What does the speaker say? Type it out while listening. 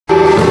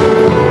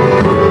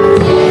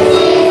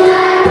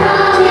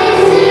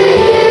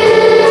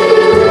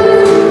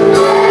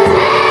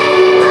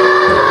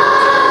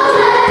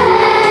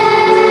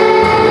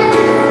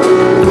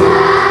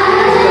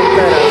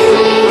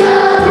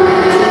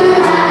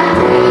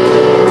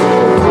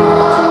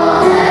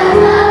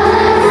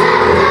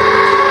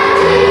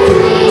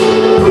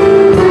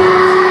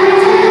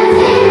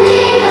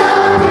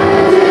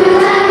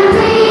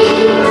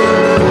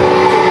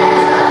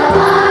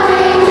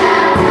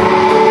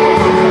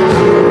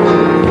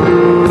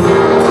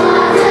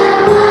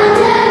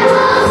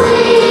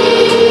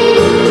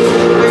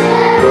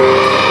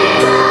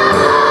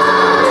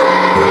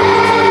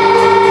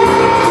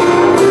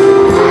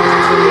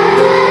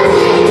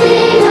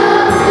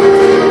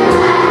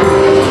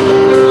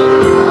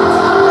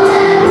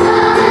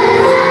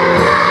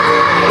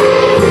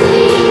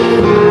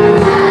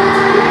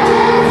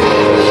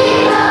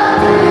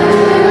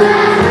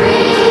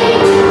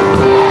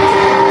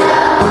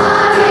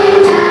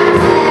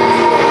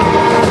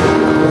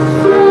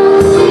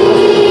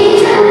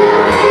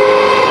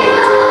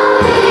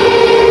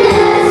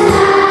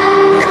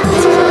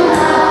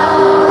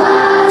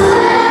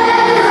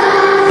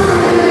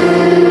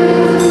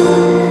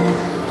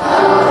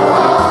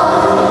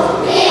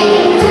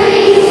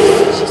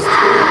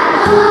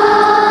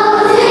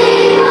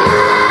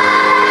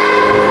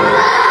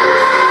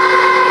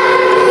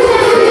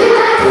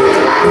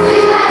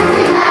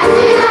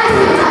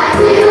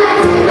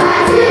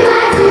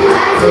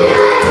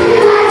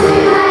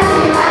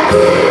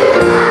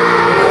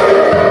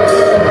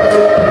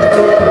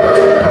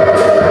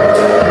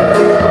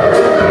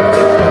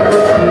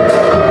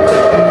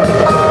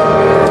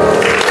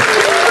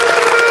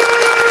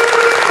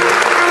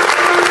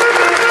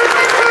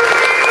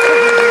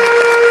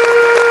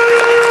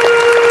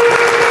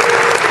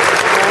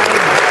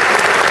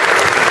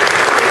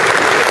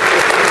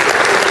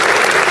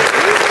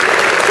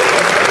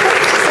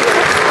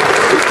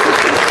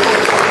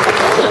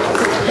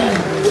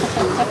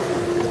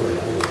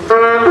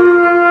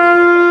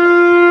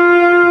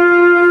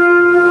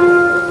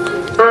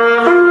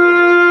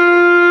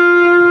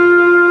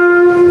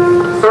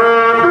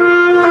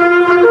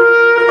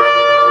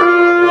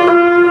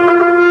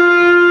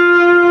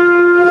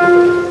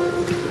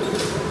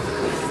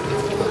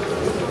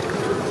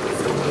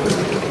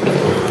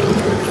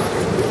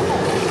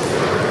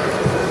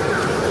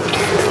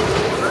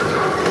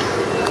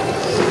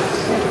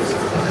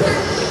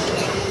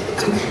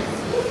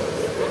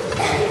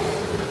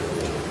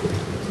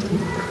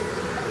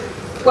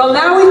Well,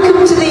 now we've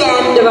come to the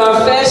end of our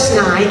first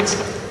night,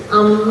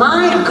 and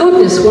my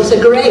goodness, what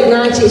a great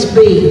night it's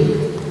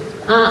been.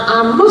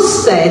 I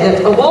must say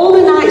that of all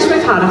the nights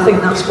we've had, I think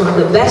that's one of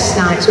the best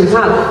nights we've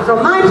had.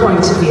 From my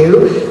point of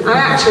view, I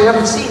actually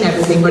haven't seen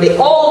everything, but it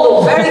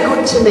all looked very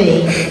good to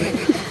me.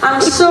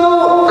 And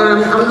so,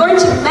 I'm going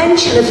to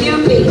mention a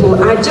few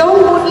people. I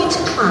don't want you to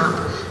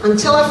clap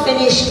until I've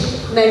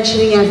finished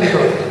mentioning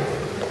everybody.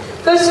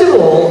 First of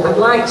all, I'd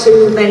like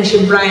to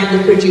mention Brian,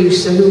 the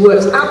producer, who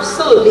works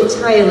absolutely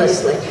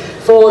tirelessly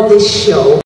for this show.